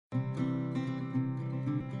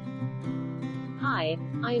Hi,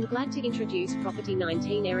 I am glad to introduce property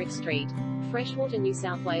 19 Eric Street, Freshwater, New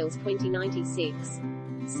South Wales 2096.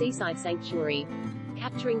 Seaside Sanctuary.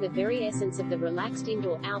 Capturing the very essence of the relaxed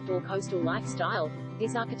indoor-outdoor coastal lifestyle,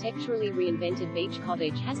 this architecturally reinvented beach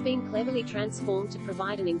cottage has been cleverly transformed to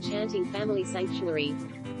provide an enchanting family sanctuary.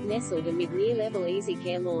 Nestled amid near-level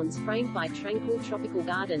easy-care lawns framed by tranquil tropical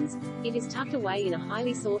gardens, it is tucked away in a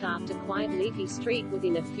highly sought-after quiet leafy street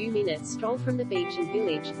within a few minutes' stroll from the beach and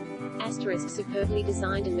village. Superbly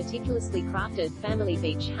designed and meticulously crafted family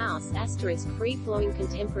beach house. Free-flowing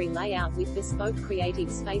contemporary layout with bespoke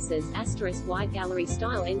creative spaces. Wide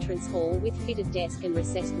gallery-style entrance hall with fitted desk and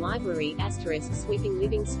recessed library. Sweeping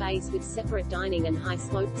living space with separate dining and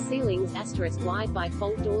high-sloped ceilings. Wide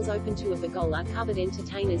bifold doors open to a pergola-covered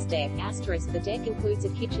entertainer's deck. The deck includes a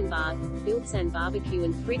kitchen bar, built-in barbecue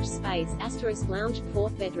and fridge space. Lounge.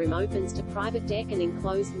 Fourth bedroom opens to private deck and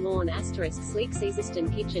enclosed lawn. Sleek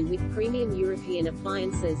Caesarstone kitchen with premium European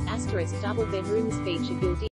appliances. Double bedrooms feature built-in